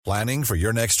Planning for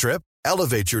your next trip?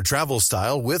 Elevate your travel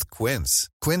style with Quince.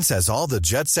 Quince has all the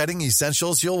jet-setting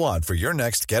essentials you'll want for your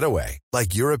next getaway,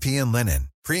 like European linen,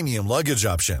 premium luggage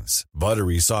options,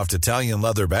 buttery soft Italian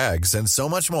leather bags, and so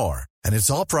much more. And it's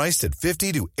all priced at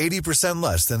 50 to 80%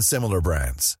 less than similar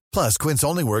brands. Plus, Quince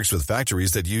only works with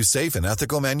factories that use safe and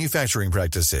ethical manufacturing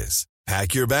practices.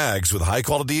 Pack your bags with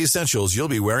high-quality essentials you'll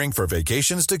be wearing for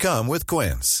vacations to come with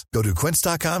Quince. Go to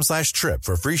quince.com/trip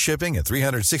for free shipping and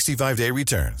 365-day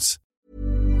returns.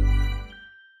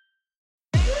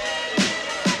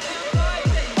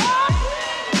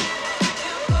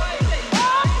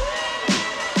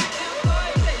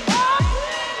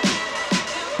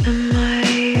 Am I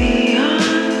the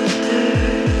author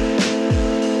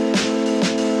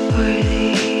or the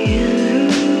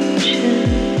illusion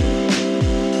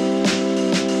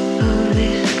of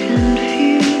this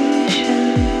confusion?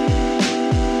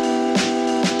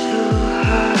 So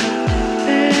hard to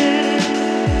bear.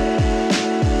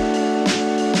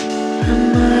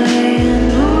 Am I an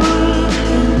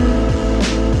orphan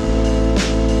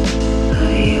of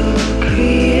your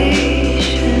creation?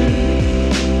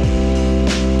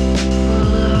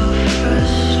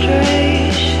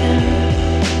 Frustration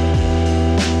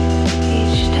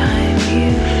each time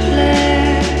you flare.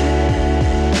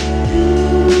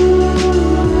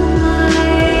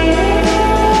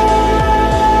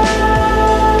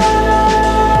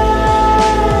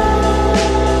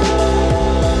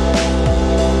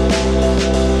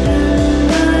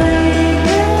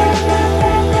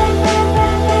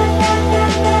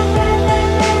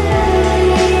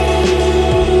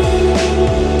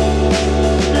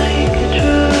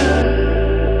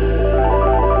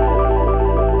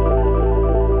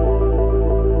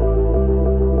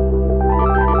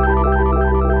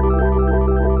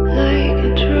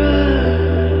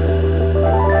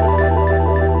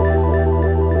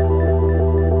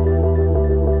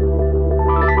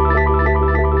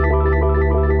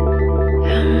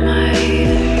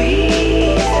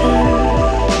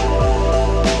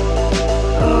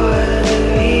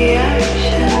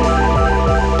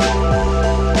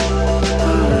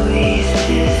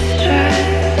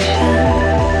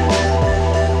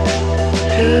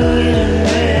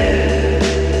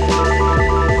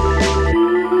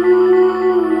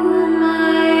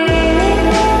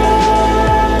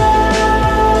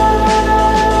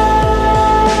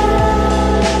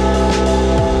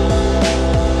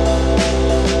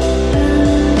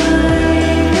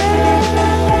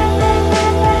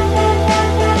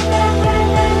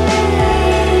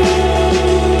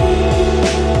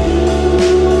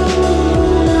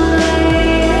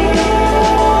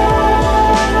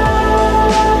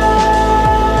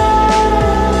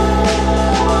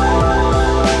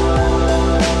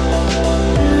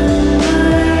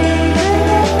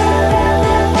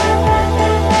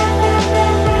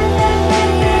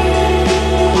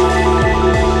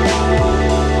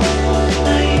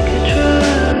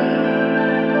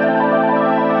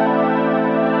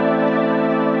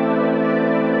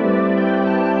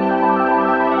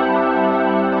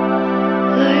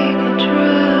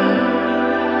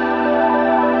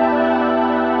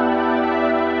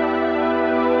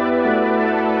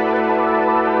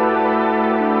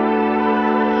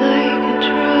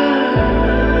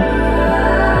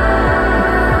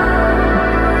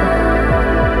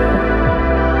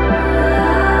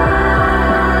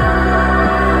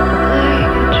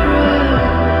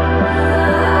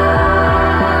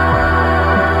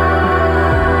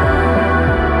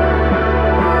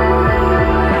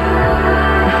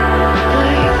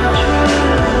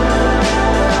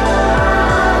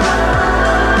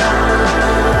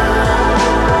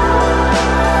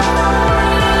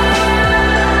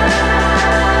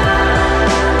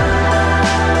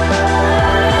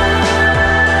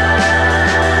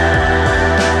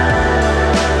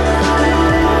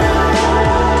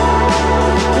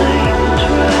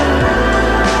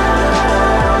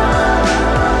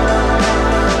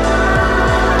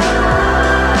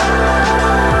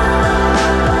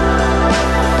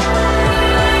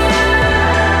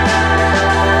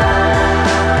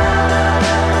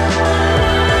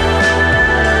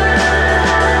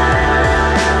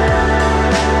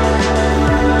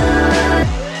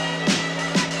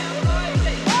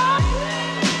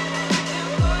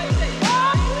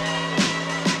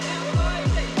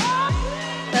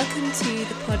 Welcome to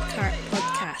the Podcart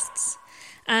Podcasts.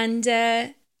 And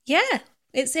yeah,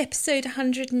 It's episode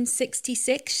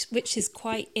 166, which is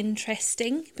quite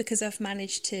interesting because I've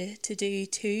managed to do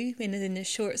two in a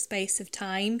short space of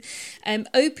time.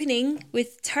 Opening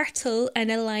with Turtle and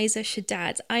Eliza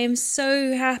Shaddad. I am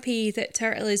so happy that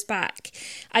Turtle is back.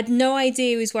 I had no idea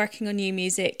he was working on new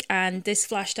music, and this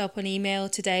flashed up on email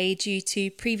today due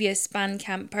to previous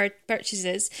Bandcamp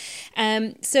purchases.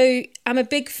 So I'm a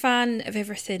big fan of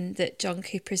everything that John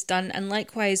Cooper's done, and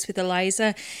likewise with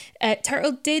Eliza.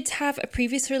 Turtle did have a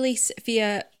previous release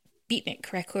via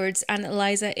Beatnik Records, and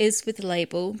Eliza is with the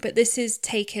label, but this is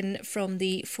taken from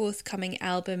the forthcoming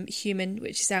album Human,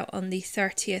 which is out on the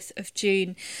 30th of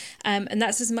June, and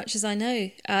that's as much as I know.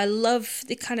 I love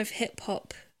the kind of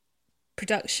hip-hop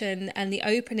production, and the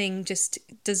opening just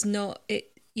does not...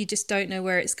 You just don't know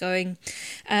where it's going.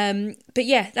 But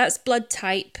yeah, that's Blood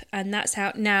Type, and that's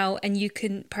out now, and you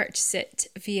can purchase it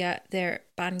via their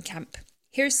Bandcamp.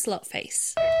 Here's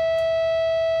Slutface.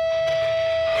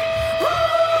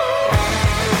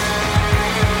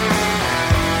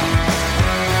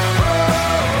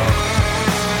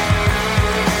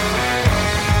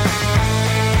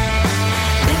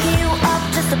 Picking you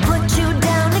up just to put you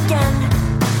down again.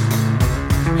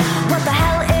 What the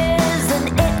hell is an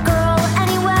it girl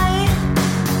anyway?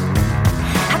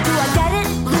 How do I get it,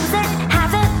 lose it,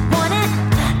 have it, want it?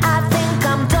 I think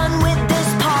I'm done with this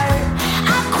part.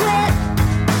 I quit.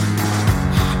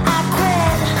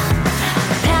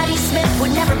 Patti Smith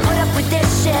would never put up with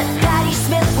this shit. Patti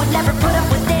Smith would never put up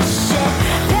with this shit.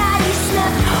 Patti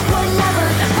Smith would never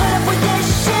put up with this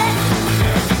shit.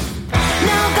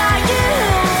 Now got you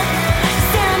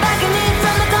staring back at me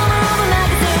from the cover of a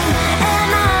magazine, and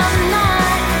I'm not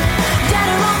dead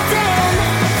or locked in.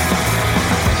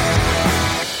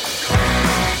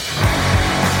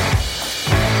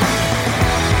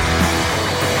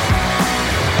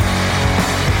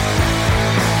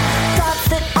 Thoughts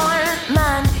that aren't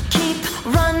mine keep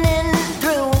running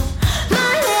through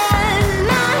my head,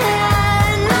 my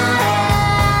head, my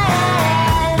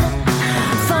head.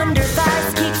 Thunder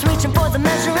thighs keeps reaching for the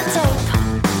measuring tape.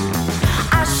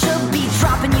 I should be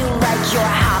dropping you like you're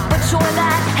hot, but you're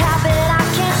that habit I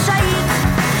can't shake.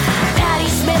 Patti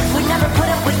Smith would never put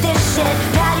up with this shit.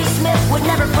 Patti Smith would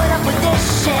never put up with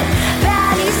this shit.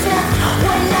 Patti Smith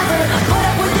would never put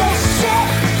up with this shit.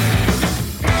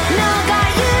 Now I got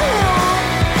you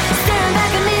staring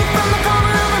back at me from the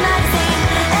cover of a magazine,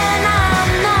 and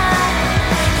I'm not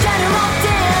dead or locked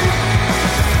in.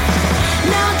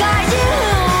 Now I got you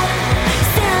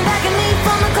staring back at me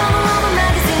from the cover of a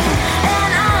magazine,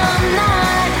 and I'm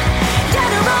not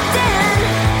dead or locked in.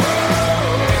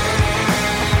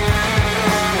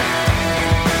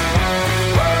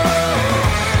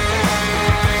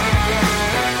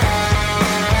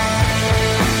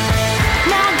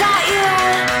 Now I got you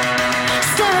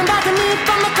staring back at me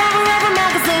from the cover of a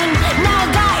magazine. Now I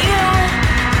got you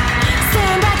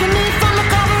staring back at me from the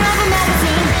cover of a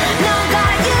magazine. Now I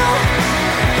got you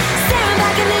staring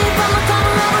back at me from the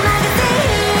cover of a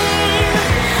magazine.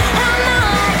 I'm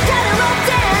not dead or locked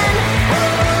in.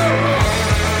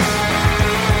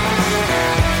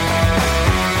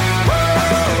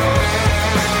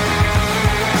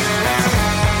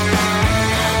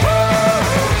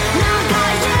 Now I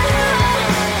got you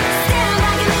staring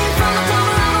back at me from the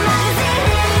cover of a magazine.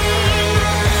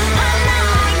 I'm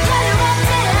not dead or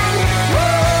locked in.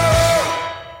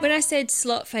 When I said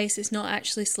Slutface, it's not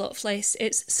actually Slutface,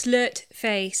 it's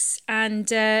Slurtface, and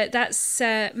that's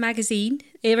Magazine.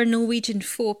 They're a Norwegian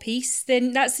four-piece.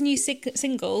 Then that's the new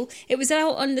single. It was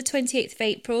out on the 28th of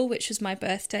April, which was my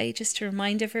birthday, just to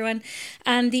remind everyone.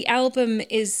 And the album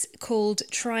is called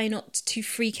Try Not to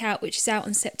Freak Out, which is out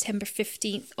on September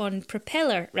 15th on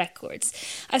Propeller Records.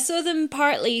 I saw them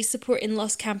partly supporting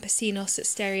Los Campesinos at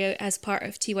Stereo as part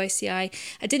of TYCI.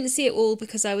 I didn't see it all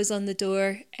because I was on the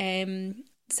door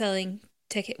selling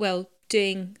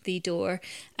doing the door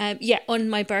on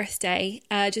my birthday.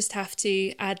 Just have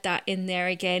to add that in there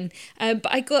again, but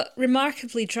I got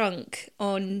remarkably drunk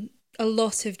on a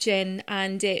lot of gin,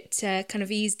 and it kind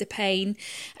of eased the pain.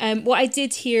 What I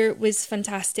did hear was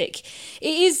fantastic.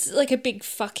 It is like a big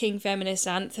fucking feminist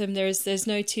anthem. There's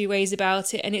no two ways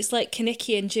about it, and it's like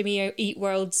Kaniki and Jimmy Eat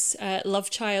World's Love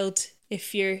Child,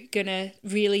 if you're gonna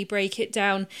really break it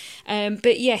down.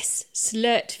 But yes,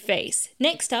 Slurtface.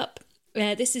 Next up,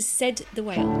 this is Said the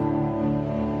Whale.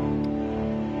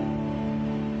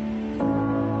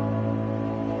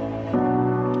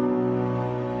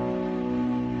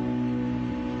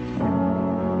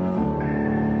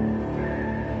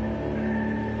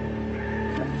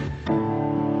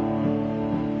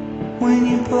 When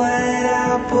you bled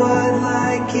out blood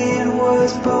like it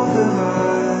was both of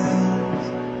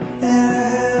us, and I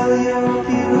held your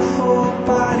beautiful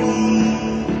body.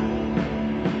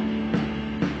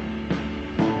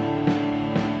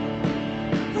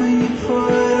 When you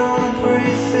put on a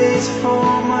brave face for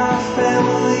my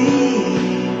family,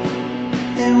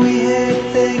 and we had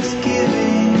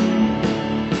Thanksgiving.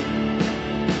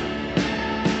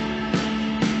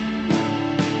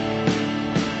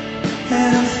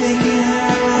 And I'm thinking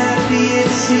how happy it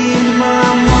seemed my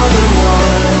mother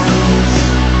was.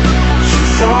 She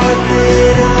thought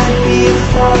that I'd be a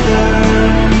father.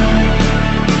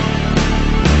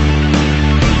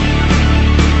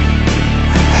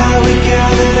 How we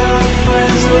gathered our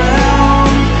friends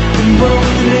around and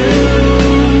broke the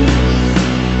news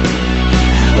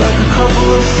like a couple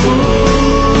of fools.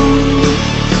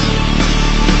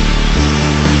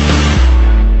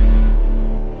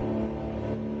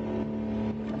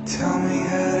 Tell me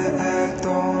how to act,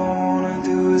 all I wanna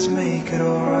do is make it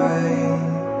alright.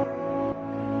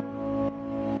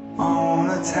 I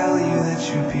wanna tell you that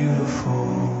you're beautiful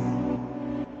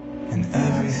and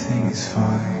everything is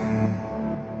fine.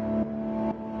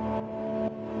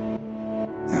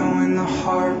 And when the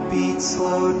heartbeat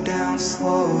slowed down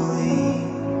slowly,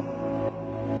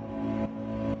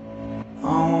 I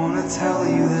wanna tell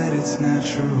you that it's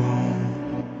natural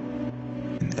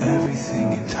and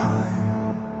everything in time.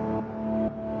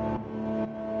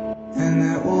 And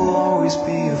that we'll always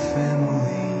be a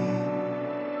family,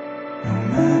 no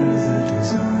matter the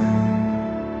design.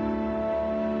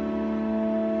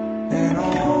 And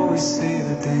I'll always save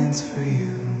a dance for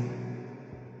you,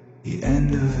 the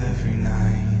end of every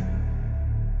night.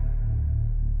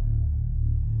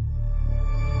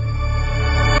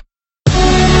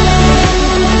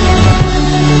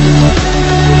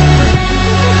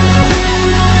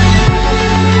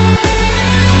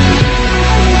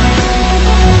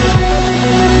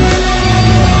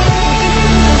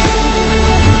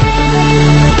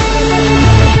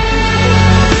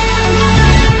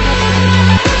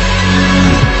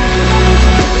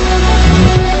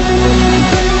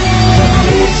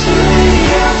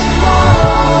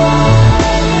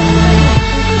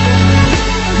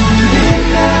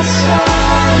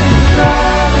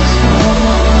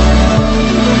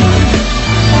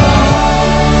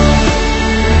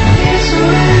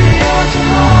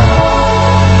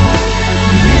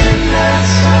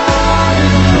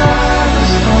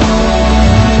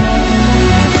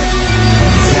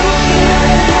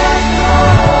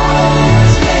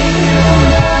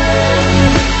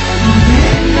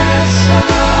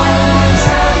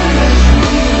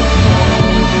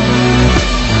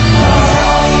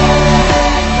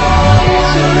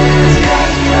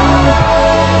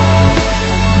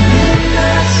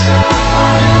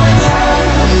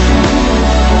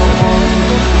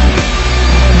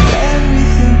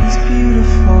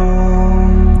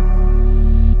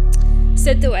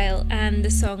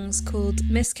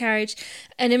 Miscarriage,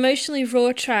 an emotionally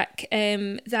raw track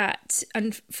that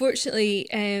unfortunately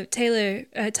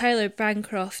Tyler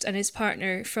Bancroft and his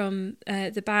partner from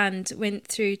the band went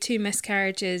through 2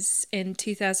 miscarriages in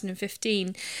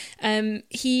 2015.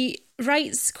 He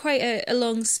writes quite a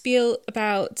long spiel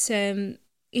about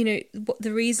what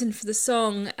the reason for the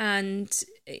song and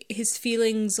his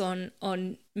feelings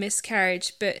on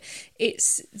miscarriage, but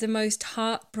it's the most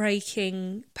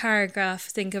heartbreaking paragraph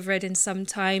I think I've read in some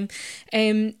time.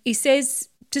 He says,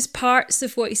 just parts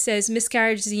of what he says: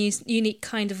 miscarriage is a unique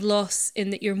kind of loss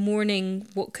in that you're mourning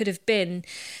what could have been.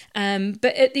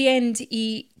 But at the end,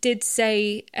 he did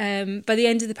say, by the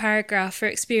end of the paragraph, our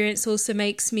experience also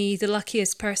makes me the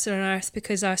luckiest person on earth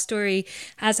because our story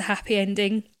has a happy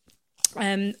ending.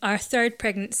 Our 3rd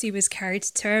pregnancy was carried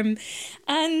to term,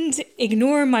 and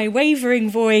ignore my wavering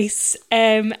voice,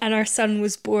 and our son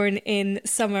was born in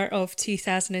summer of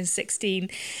 2016.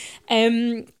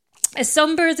 As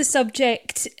somber the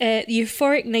subject, the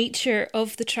euphoric nature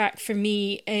of the track for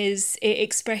me is it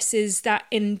expresses that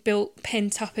inbuilt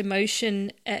pent-up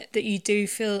emotion that you do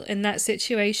feel in that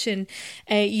situation.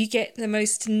 You get the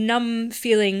most numb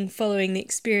feeling following the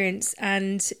experience,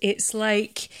 and it's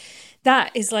like...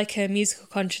 that is like a musical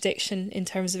contradiction in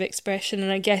terms of expression,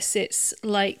 and I guess it's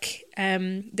like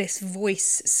this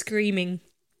voice screaming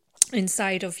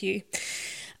inside of you.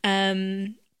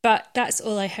 But that's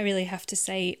all I really have to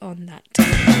say on that.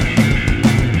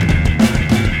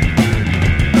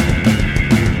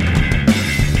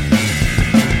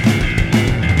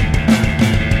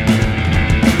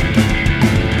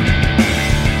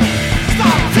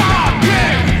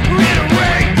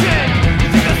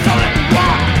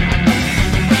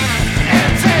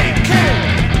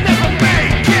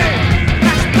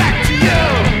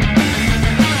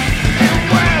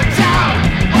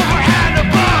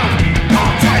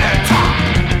 Tighter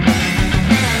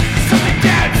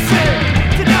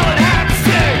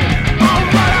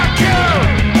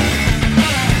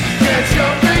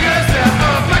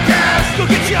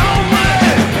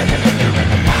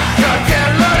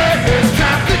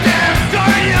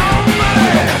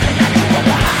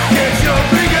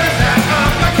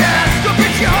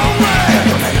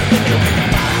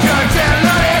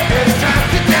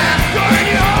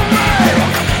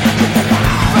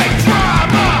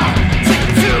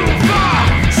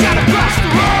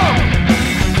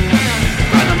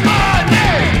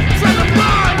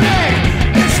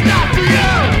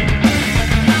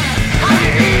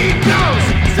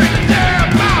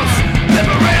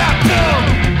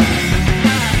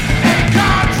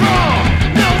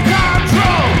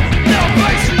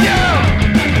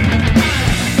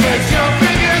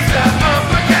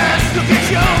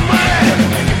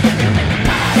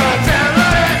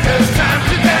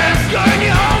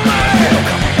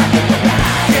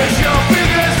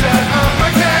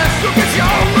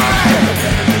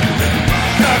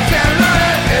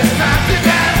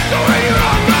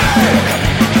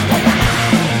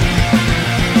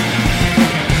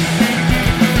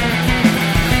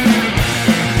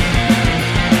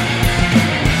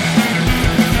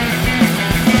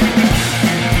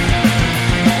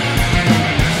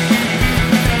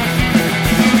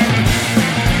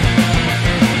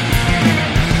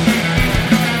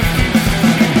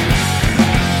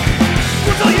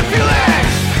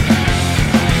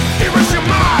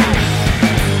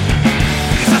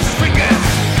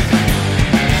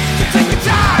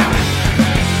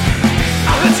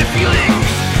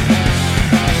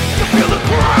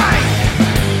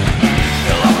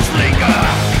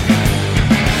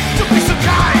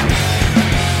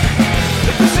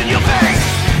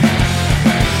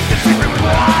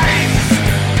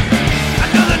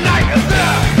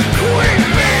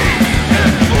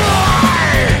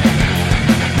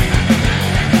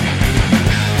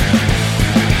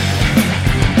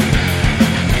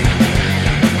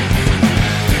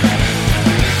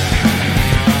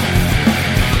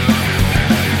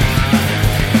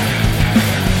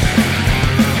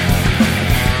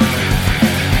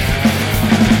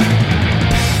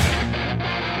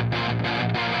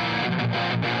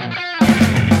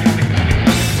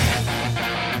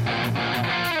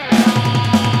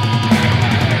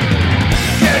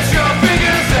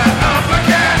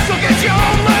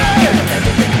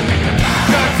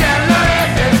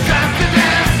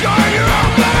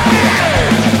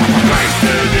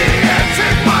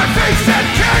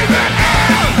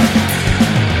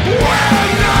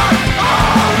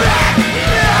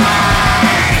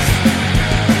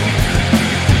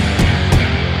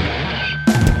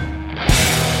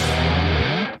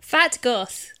Cat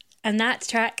Goth, and that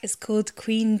track is called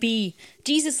Queen Bee.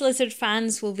 Jesus Lizard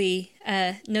fans will be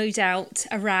no doubt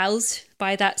aroused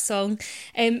by that song.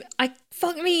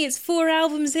 Fuck me, it's 4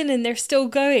 albums in and they're still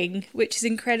going, which is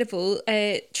incredible.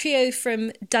 Trio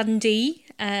from Dundee,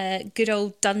 good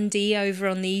old Dundee over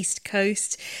on the East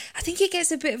Coast. I think it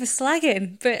gets a bit of a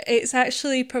slagging, but it's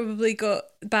actually probably got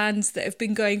bands that have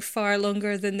been going far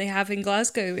longer than they have in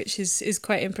Glasgow, which is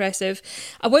quite impressive.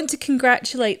 I want to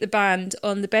congratulate the band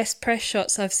on the best press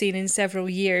shots I've seen in several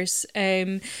years.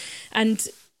 And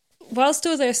whilst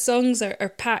all their songs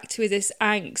are packed with this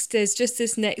angst, there's just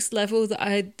this next level that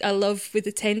I love with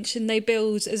the tension they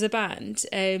build as a band.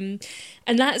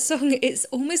 And that song, it's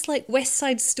almost like West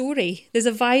Side Story. There's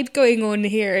a vibe going on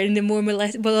here in the more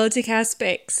melodic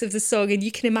aspects of the song, and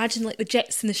you can imagine like the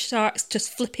Jets and the Sharks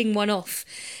just flipping one off.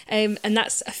 And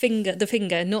that's the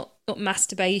finger, not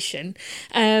masturbation.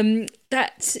 So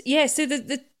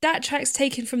that track's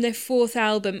taken from their 4th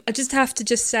album. I just have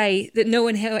to say that no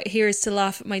one here is to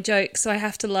laugh at my jokes, so I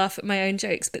have to laugh at my own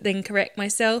jokes but then correct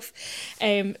myself.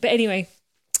 But anyway,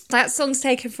 that song's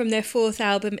taken from their 4th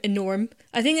album, Enorm.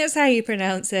 I think that's how you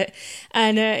pronounce it.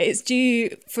 And it's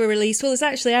due for release. Well, it's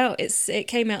actually out. It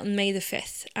came out on May the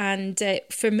 5th. And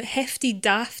from Hefty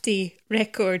Dafty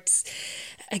Records.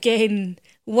 Again,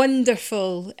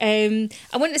 wonderful. I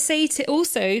want to say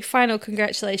final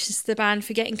congratulations to the band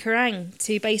for getting Kerrang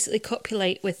to basically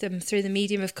copulate with them through the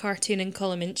medium of cartoon and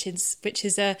column inches, which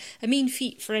is a mean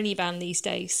feat for any band these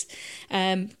days.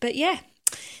 But yeah,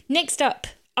 next up,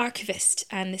 Archivist,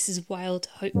 and this is Wild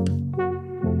Hope.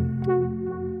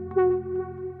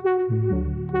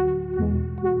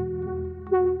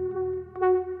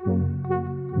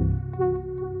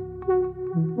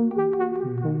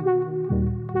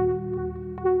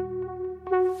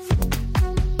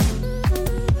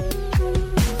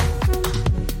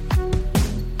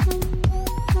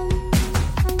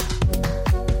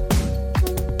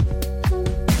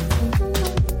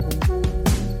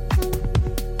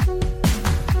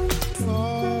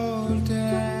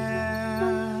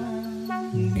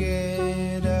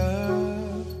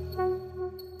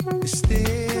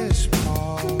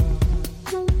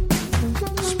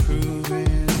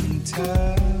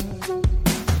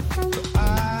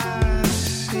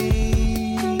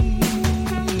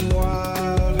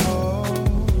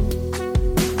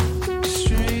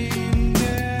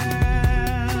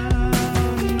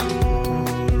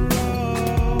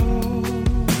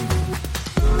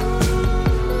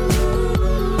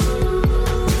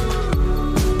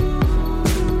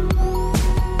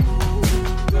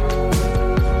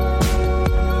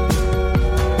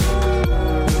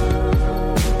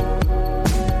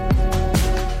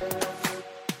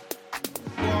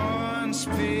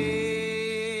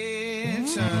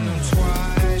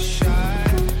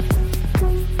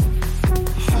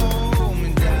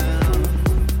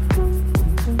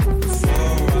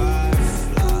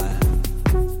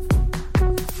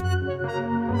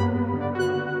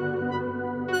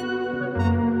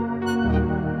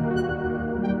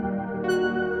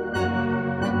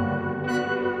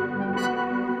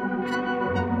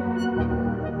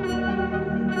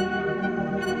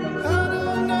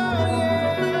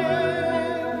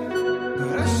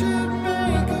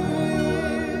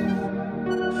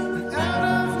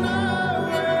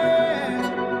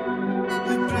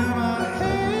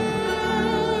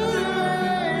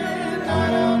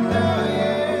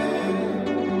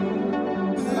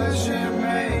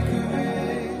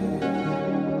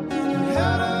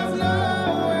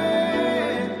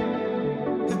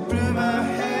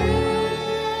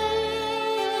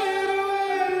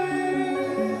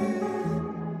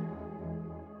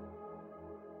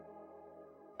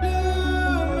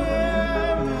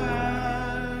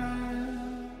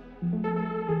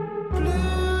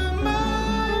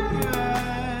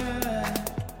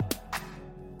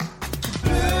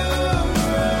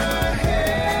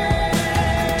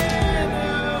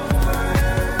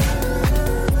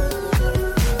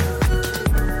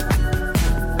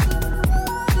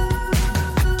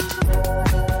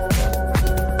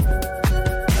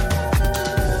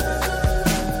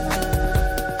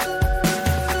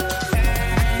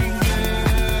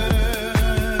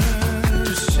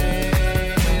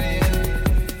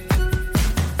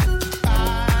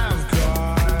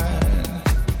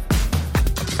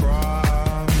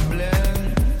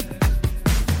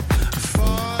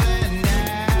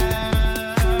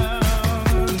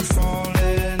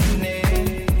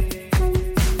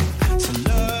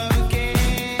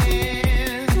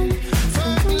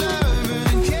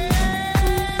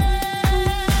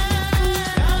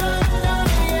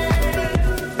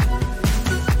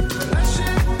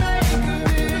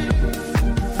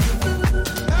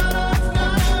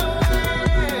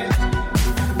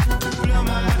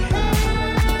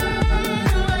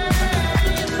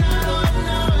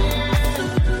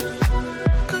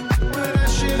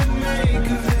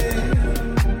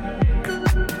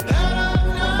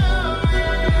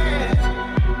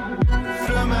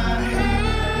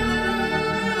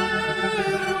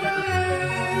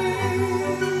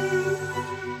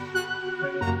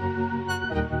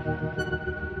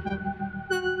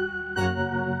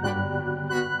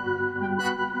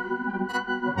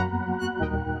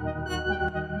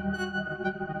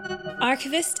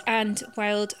 Archivist and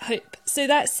Wild Hope. So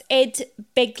that's Ed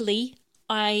Begley.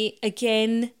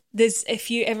 If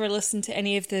you ever listen to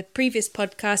any of the previous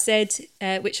podcasts,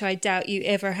 Ed, which I doubt you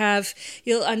ever have,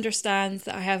 you'll understand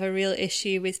that I have a real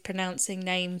issue with pronouncing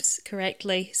names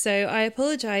correctly. So I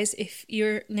apologise if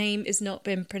your name has not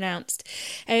been pronounced.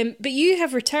 But you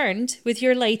have returned with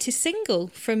your latest single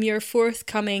from your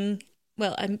forthcoming,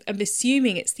 well, I'm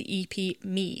assuming it's the EP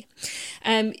Me.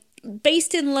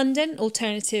 Based in London,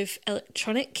 alternative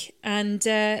electronic, and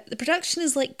the production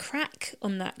is like crack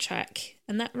on that track,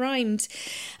 and that rhymed.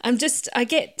 I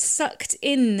get sucked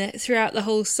in throughout the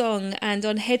whole song, and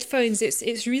on headphones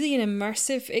it's really an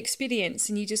immersive experience,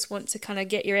 and you just want to kind of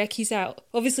get your eckies out.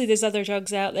 Obviously there's other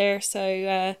drugs out there, so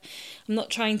I'm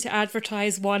not trying to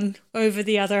advertise one over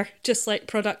the other, just like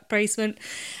product placement.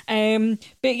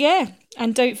 But yeah,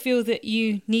 and don't feel that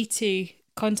you need to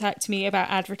contact me about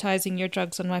advertising your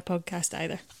drugs on my podcast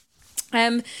either.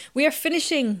 We are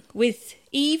finishing with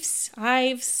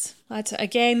Ives.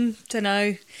 Don't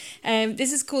know.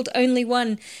 This is called Only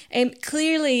One.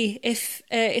 Clearly, if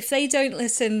they don't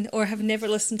listen or have never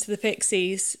listened to the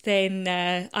Pixies,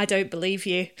 then I don't believe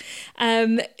you.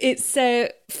 It's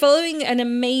following an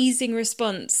amazing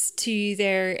response to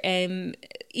their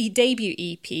debut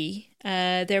EP.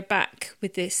 They're back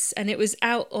with this, and it was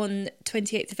out on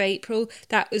 28th of April.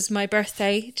 That was my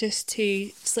birthday, just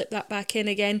to slip that back in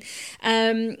again.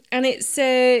 And it's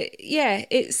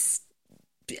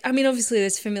obviously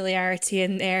there's familiarity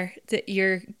in there that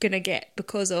you're going to get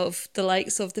because of the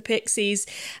likes of the Pixies.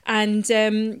 And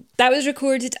that was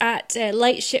recorded at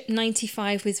Lightship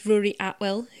 95 with Rory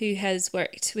Atwell, who has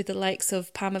worked with the likes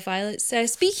of Parma Violets.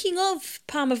 Speaking of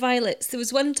Parma Violets, there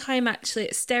was one time actually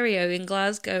at Stereo in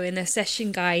Glasgow, and a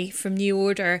session guy from New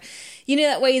Order, you know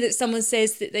that way that someone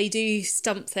says that they do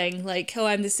something, like, oh,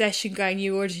 I'm the session guy in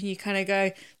New Order, and you kind of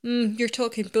go, you're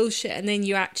talking bullshit, and then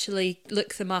you actually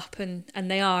look them up, and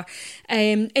they are.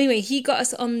 Anyway, he got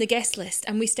us on the guest list,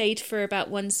 and we stayed for about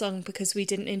one song because we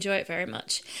didn't enjoy it very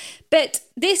much. But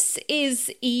this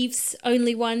is Eve's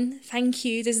Only One. Thank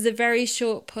you. This is a very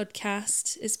short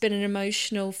podcast. It's been an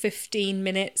emotional 15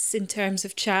 minutes in terms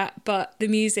of chat, but the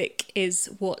music is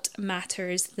what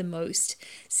matters the most.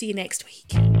 See you next week.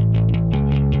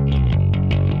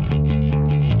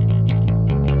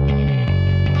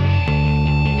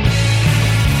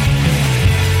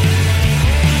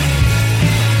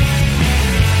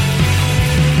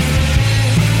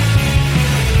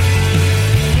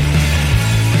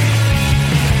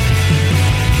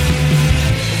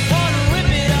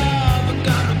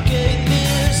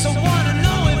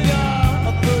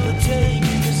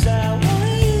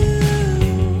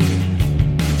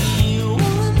 You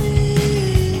want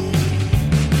me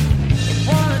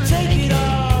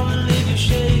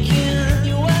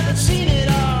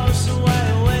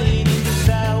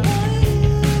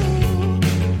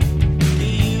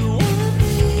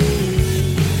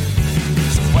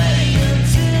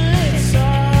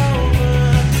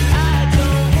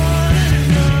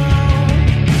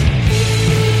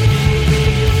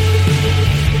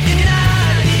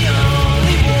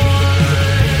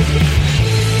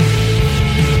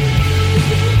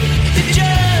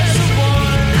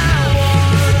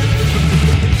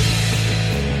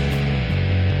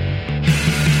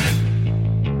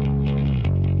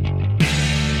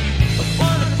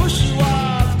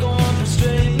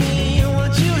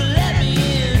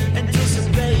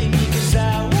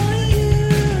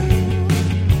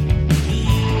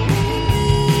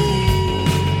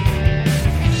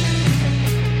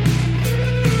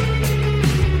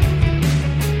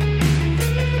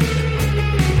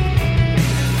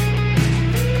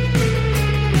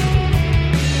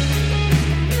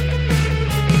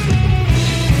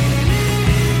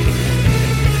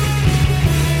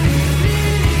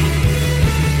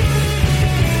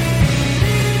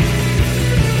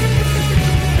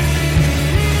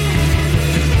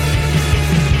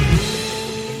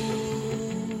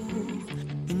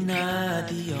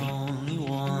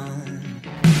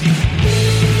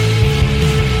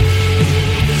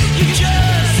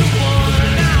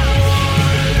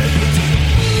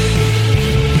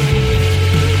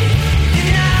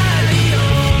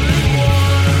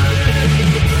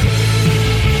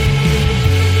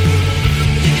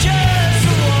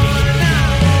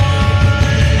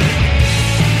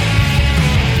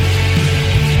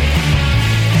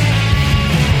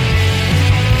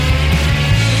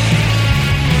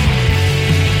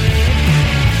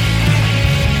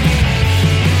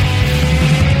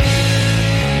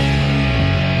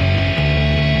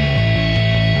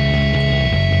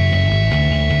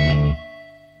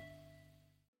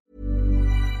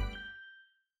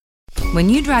When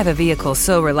you drive a vehicle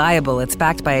so reliable it's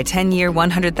backed by a 10-year,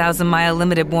 100,000-mile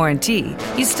limited warranty,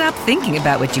 you stop thinking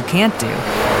about what you can't do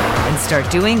and start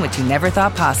doing what you never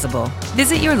thought possible.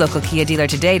 Visit your local Kia dealer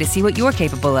today to see what you're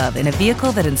capable of in a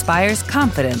vehicle that inspires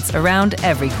confidence around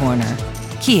every corner.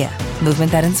 Kia,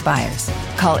 movement that inspires.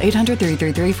 Call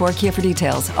 800-333-4KIA for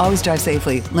details. Always drive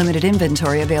safely. Limited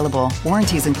inventory available.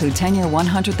 Warranties include 10-year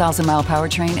 100,000-mile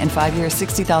powertrain and 5-year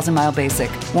 60,000-mile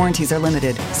basic. Warranties are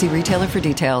limited. See retailer for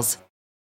details.